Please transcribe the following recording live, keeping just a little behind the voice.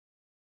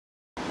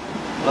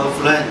Hello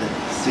friend,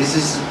 this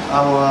is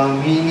our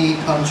mini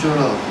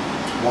controller,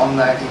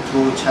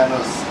 192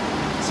 channels.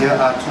 There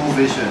are two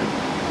versions.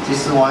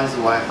 This one is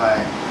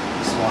Wi-Fi,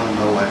 this one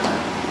no Wi-Fi.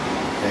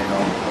 Okay, no.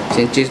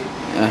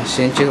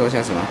 先介绍一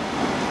下什么？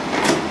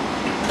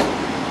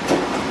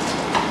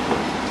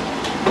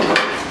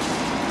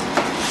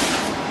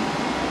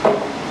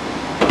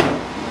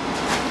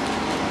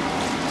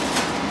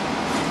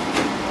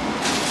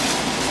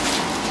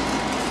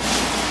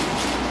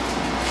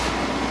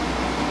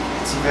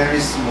 It's very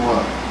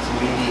small, it's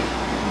mini.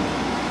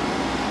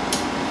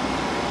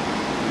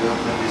 You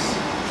open this.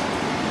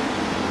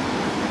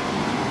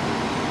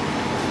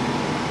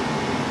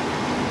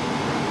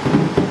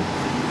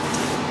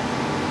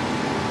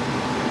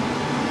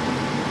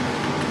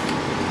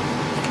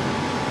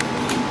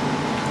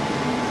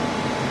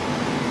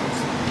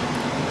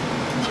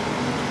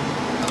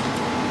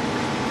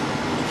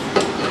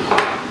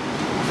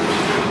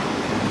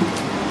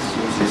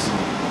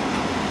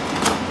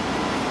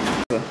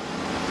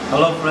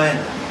 Hello friend,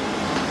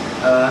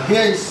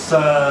 here is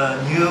a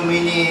new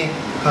mini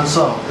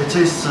console. It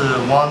is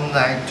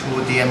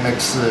 192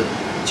 DMX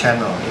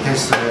channel. It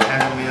is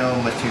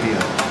aluminum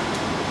material,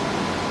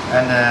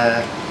 and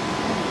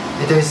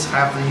it is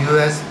have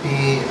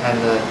USB and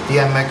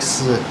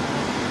DMX.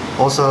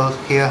 Also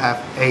here have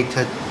 8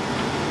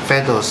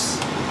 feathers.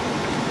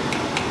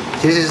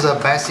 This is a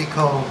basic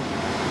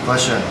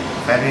version,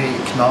 very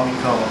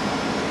economical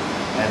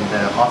and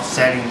hot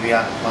selling. We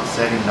are hot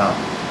selling now.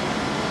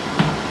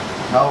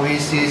 Now we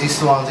see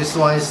this one. This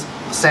one is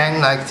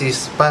same like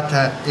this, but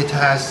it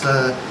has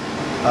a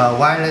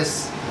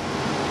wireless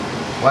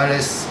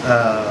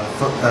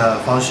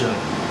function.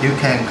 You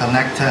can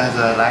connect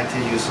the light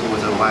use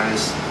with the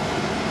wireless.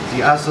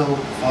 The other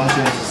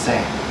function is the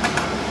same.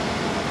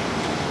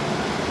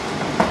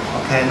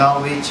 Okay,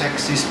 now we check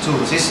this tool.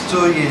 This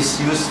tool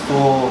is used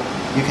for,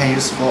 you can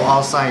use for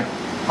outside,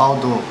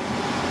 outdoor.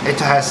 It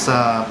has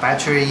a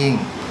battery in.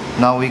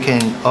 Now we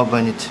can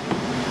open it.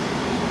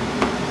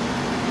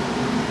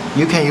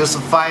 You can use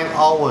 5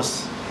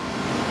 hours.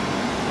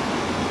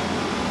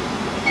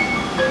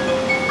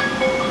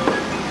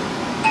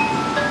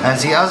 And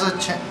the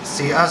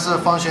other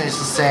function is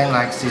the same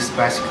like this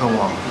basic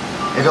one.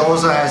 It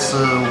also has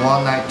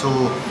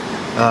 192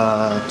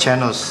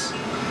 channels.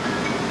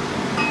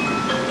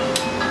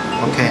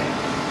 Okay.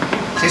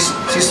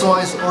 This one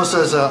is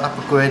also the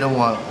upgraded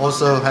one.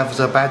 Also have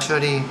the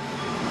battery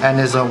and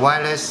the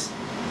wireless.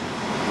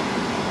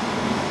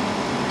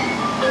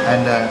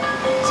 And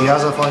the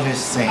other function is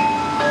the same.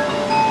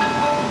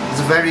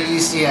 It's very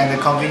easy and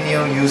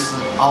convenient use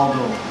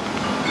outdoor.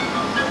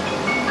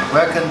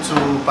 Welcome to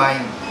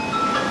buying.